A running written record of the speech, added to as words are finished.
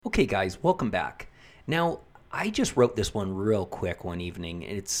Okay, guys, welcome back. Now, I just wrote this one real quick one evening.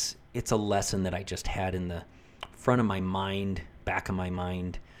 It's a lesson that I just had in the front of my mind, back of my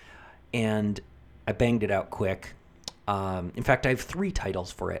mind, and I banged it out quick. In fact, I have three titles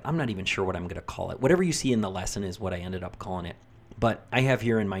for it. I'm not even sure what I'm going to call it. Whatever you see in the lesson is what I ended up calling it. But I have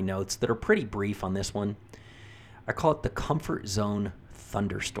here in my notes that are pretty brief on this one. I call it the comfort zone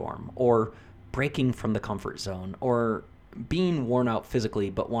thunderstorm, or breaking from the comfort zone, or being worn out physically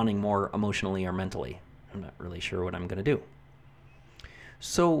but wanting more emotionally or mentally. I'm not really sure what I'm going to do.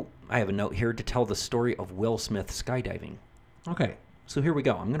 So I have a note here to tell the story of Will Smith skydiving. Okay, so here we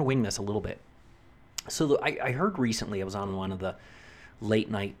go. I'm going to wing this a little bit. So I heard recently, I was on one of the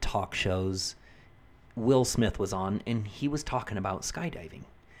late night talk shows. Will Smith was on, and he was talking about skydiving.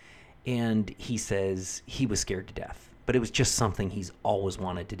 And he says he was scared to death, but it was just something he's always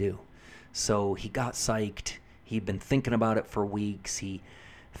wanted to do. So he got psyched. He'd been thinking about it for weeks.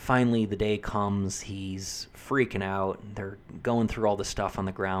 Finally, the day comes. He's freaking out. They're going through all the stuff on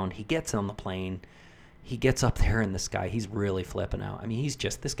the ground. He gets on the plane. He gets up there in the sky. He's really flipping out. I mean,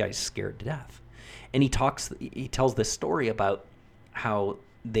 this guy's scared to death. And he tells this story about how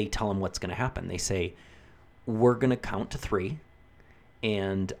they tell him what's going to happen. They say, we're going to count to three,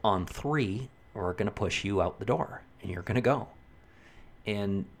 and on three, we're going to push you out the door, and you're going to go.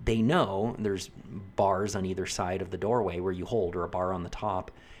 And they know there's bars on either side of the doorway where you hold, or a bar on the top,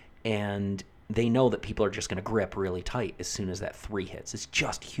 and they know that people are just going to grip really tight as soon as that three hits. It's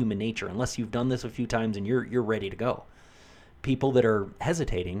just human nature. Unless you've done this a few times and you're ready to go. People that are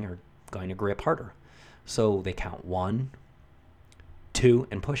hesitating are going to grip harder. So they count 1, 2,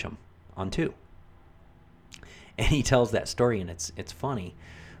 and push them on 2. And he tells that story, and it's funny.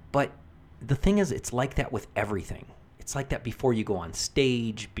 But the thing is, it's like that with everything. It's like that before you go on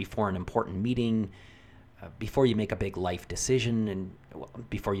stage, before an important meeting, before you make a big life decision, and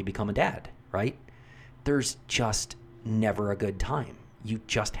before you become a dad, right? There's just never a good time. You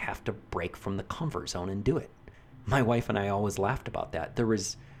just have to break from the comfort zone and do it. My wife and I always laughed about that. There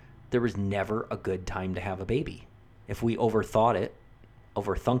was never a good time to have a baby. If we overthunk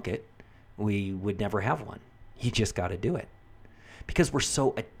it, we would never have one. You just got to do it. Because we're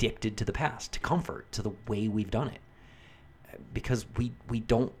so addicted to the past, to comfort, to the way we've done it. Because we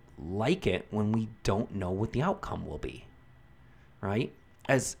don't like it when we don't know what the outcome will be, right?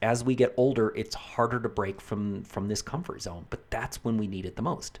 As we get older, it's harder to break from this comfort zone, but that's when we need it the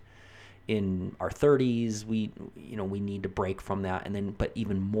most. In our 30s, we need to break from that, but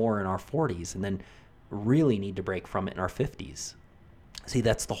even more in our 40s, and then really need to break from it in our 50s. See,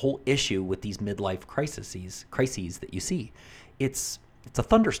 that's the whole issue with these midlife crises that you see. It's a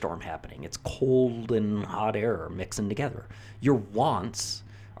thunderstorm happening. It's cold and hot air mixing together. Your wants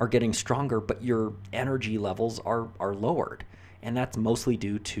are getting stronger, but your energy levels are lowered. And that's mostly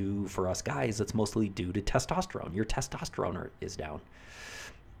due to, for us guys, it's mostly due to testosterone. Your testosterone is down.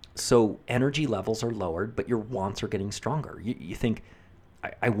 So energy levels are lowered, but your wants are getting stronger. You think,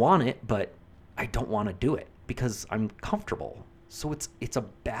 I want it, but I don't want to do it because I'm comfortable. So it's a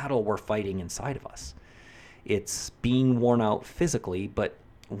battle we're fighting inside of us. It's being worn out physically, but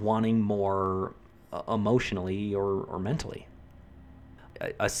wanting more emotionally or mentally.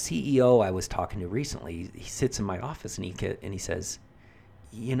 A CEO I was talking to recently, he sits in my office and he says,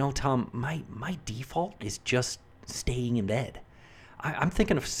 Tom, my default is just staying in bed. I'm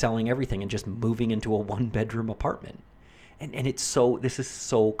thinking of selling everything and just moving into a 1-bedroom apartment. And this is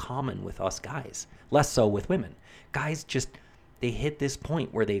so common with us guys, less so with women. Guys they hit this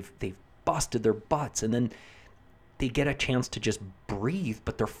point where they've busted their butts, and then they get a chance to just breathe,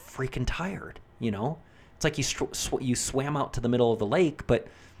 but they're freaking tired, It's like you swam out to the middle of the lake, but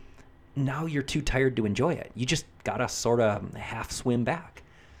now you're too tired to enjoy it. You just gotta sort of half swim back,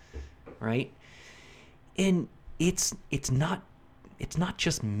 right? And it's not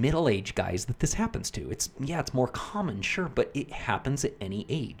just middle-aged guys that this happens to. It's more common, sure, but it happens at any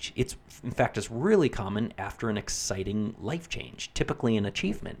age. In fact, it's really common after an exciting life change, typically an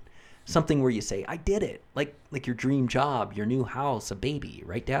achievement. Something where you say, I did it, like your dream job, your new house, a baby,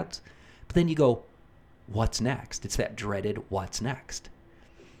 right, dads? But then you go, what's next? It's that dreaded what's next.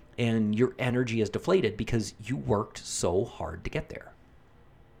 And your energy is deflated because you worked so hard to get there.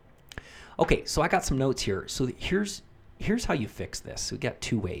 Okay, so I got some notes here. So here's how you fix this. We got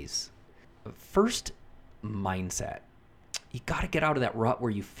 2 ways. First, mindset. You got to get out of that rut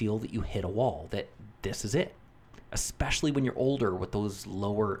where you feel that you hit a wall, that this is it. Especially when you're older with those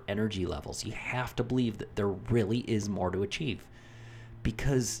lower energy levels. You have to believe that there really is more to achieve.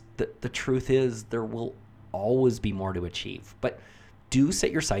 Because the truth is there will always be more to achieve. But do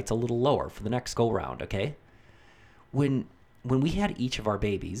set your sights a little lower for the next go round, okay? When when we had each of our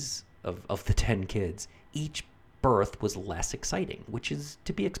babies, of the 10 kids, each birth was less exciting, which is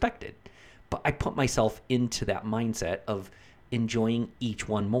to be expected. But I put myself into that mindset of enjoying each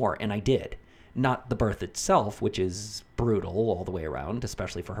one more, and I did. Not the birth itself, which is brutal all the way around,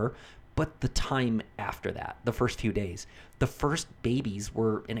 especially for her, but the time after that, the first few days. The first babies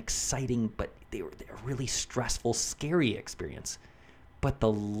were an exciting, but they were a really stressful, scary experience. But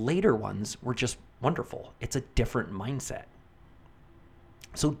the later ones were just wonderful. It's a different mindset.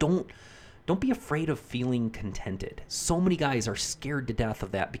 So don't be afraid of feeling contented. So many guys are scared to death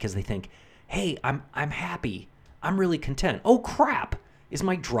of that because they think, "Hey, I'm happy. I'm really content. Oh crap. Is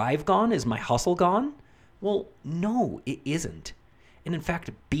my drive gone? Is my hustle gone?" Well, no, it isn't. And in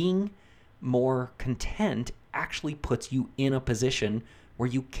fact, being more content actually puts you in a position where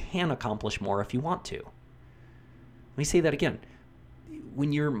you can accomplish more if you want to. Let me say that again.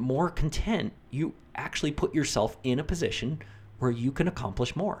 When you're more content, you actually put yourself in a position where you can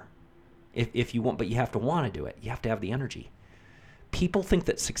accomplish more. If you want, but you have to want to do it. You have to have the energy. People think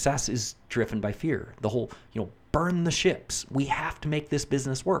that success is driven by fear. The whole, burn the ships. We have to make this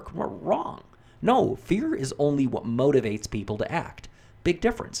business work. We're wrong. No, fear is only what motivates people to act. Big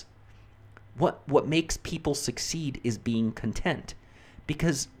difference. What makes people succeed is being content,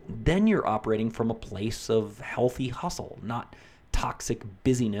 because then you're operating from a place of healthy hustle, not toxic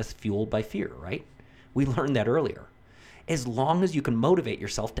busyness fueled by fear, right? We learned that earlier. As long as you can motivate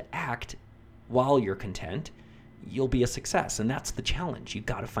yourself to act while you're content, you'll be a success. And that's the challenge. You've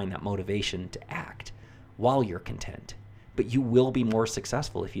got to find that motivation to act while you're content. But you will be more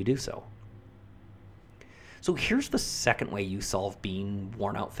successful if you do so. So here's the second way you solve being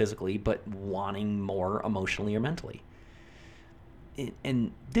worn out physically, but wanting more emotionally or mentally.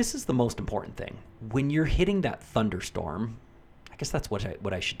 And this is the most important thing. When you're hitting that thunderstorm, I guess that's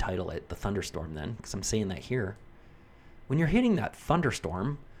what I should title it, the thunderstorm then, because I'm saying that here. When you're hitting that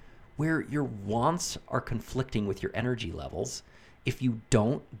thunderstorm, where your wants are conflicting with your energy levels, if you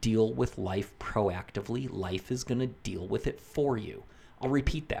don't deal with life proactively, life is going to deal with it for you. I'll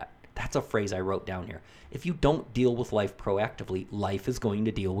repeat that. That's a phrase I wrote down here. If you don't deal with life proactively, life is going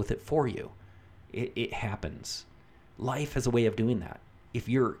to deal with it for you. It happens. Life has a way of doing that. If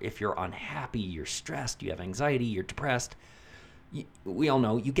you're unhappy, you're stressed, you have anxiety, you're depressed, we all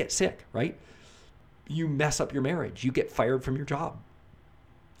know you get sick, right? You mess up your marriage, you get fired from your job.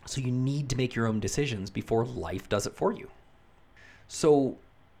 So you need to make your own decisions before life does it for you. So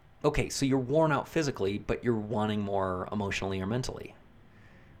you're worn out physically, but you're wanting more emotionally or mentally.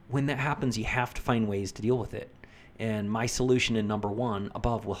 When that happens, you have to find ways to deal with it. And my solution in number 1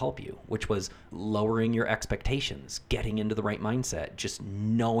 above will help you, which was lowering your expectations, getting into the right mindset, just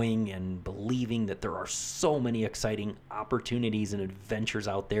knowing and believing that there are so many exciting opportunities and adventures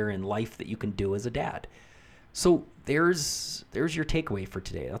out there in life that you can do as a dad. So there's your takeaway for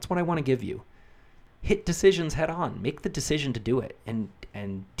today. That's what I want to give you. Hit decisions head on. Make the decision to do it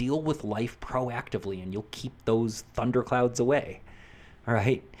and deal with life proactively, and you'll keep those thunderclouds away. All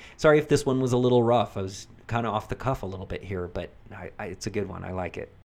right. Sorry if this one was a little rough. I was kind of off the cuff a little bit here, but it's a good one. I like it.